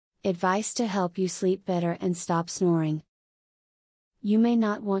advice to help you sleep better and stop snoring. You may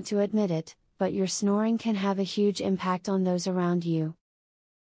not want to admit it, but your snoring can have a huge impact on those around you.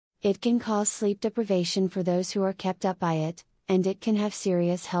 It can cause sleep deprivation for those who are kept up by it, and it can have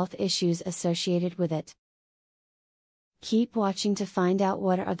serious health issues associated with it. Keep watching to find out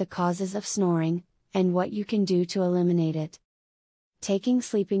what are the causes of snoring, and what you can do to eliminate it. Taking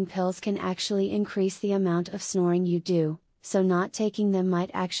sleeping pills can actually increase the amount of snoring you do, so not taking them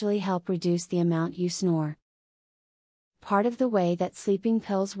might actually help reduce the amount you snore. Part of the way that sleeping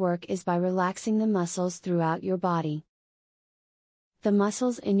pills work is by relaxing the muscles throughout your body. The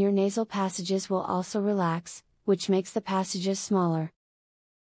muscles in your nasal passages will also relax, which makes the passages smaller.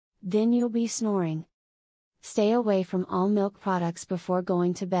 Then you'll be snoring. Stay away from all milk products before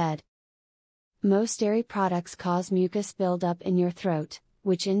going to bed. Most dairy products cause mucus buildup in your throat,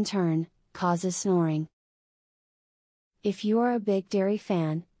 which in turn causes snoring. If you are a big dairy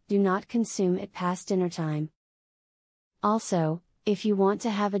fan, do not consume it past dinner time. Also, if you want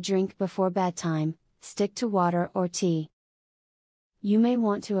to have a drink before bedtime, stick to water or tea. You may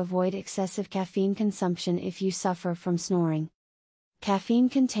want to avoid excessive caffeine consumption if you suffer from snoring. Caffeine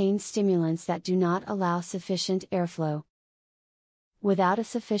contains stimulants that do not allow sufficient airflow. Without a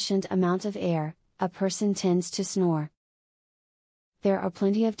sufficient amount of air, a person tends to snore. There are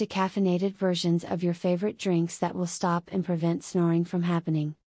plenty of decaffeinated versions of your favorite drinks that will stop and prevent snoring from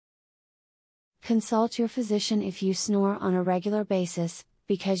happening. Consult your physician if you snore on a regular basis,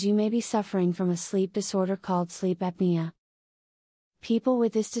 because you may be suffering from a sleep disorder called sleep apnea. People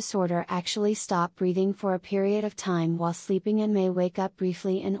with this disorder actually stop breathing for a period of time while sleeping and may wake up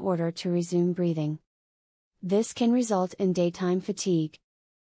briefly in order to resume breathing. This can result in daytime fatigue.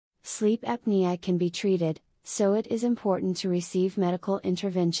 Sleep apnea can be treated, so it is important to receive medical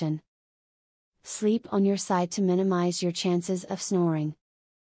intervention. Sleep on your side to minimize your chances of snoring.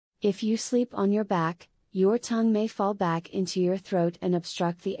 If you sleep on your back, your tongue may fall back into your throat and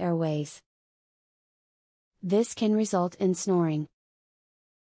obstruct the airways. This can result in snoring.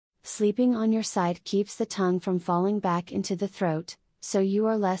 Sleeping on your side keeps the tongue from falling back into the throat, so you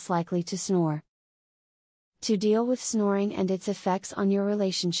are less likely to snore. To deal with snoring and its effects on your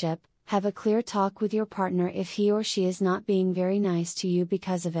relationship, have a clear talk with your partner if he or she is not being very nice to you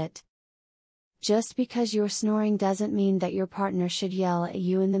because of it. Just because you're snoring doesn't mean that your partner should yell at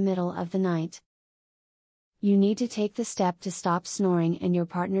you in the middle of the night. You need to take the step to stop snoring, and your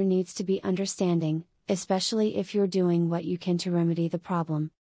partner needs to be understanding, especially if you're doing what you can to remedy the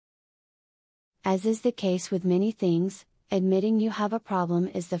problem. As is the case with many things, admitting you have a problem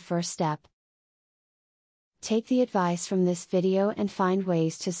is the first step. Take the advice from this video and find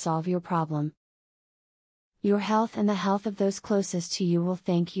ways to solve your problem. Your health and the health of those closest to you will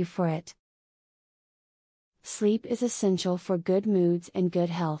thank you for it. Sleep is essential for good moods and good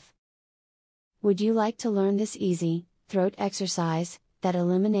health. Would you like to learn this easy, throat exercise that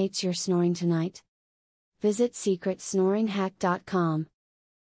eliminates your snoring tonight? Visit secretsnoringhack.com.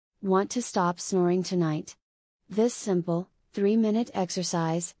 Want to stop snoring tonight? This simple, 3-minute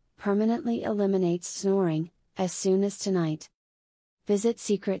exercise permanently eliminates snoring as soon as tonight. Visit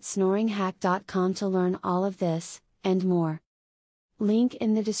secretsnoringhack.com to learn all of this and more. Link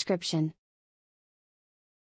in the description.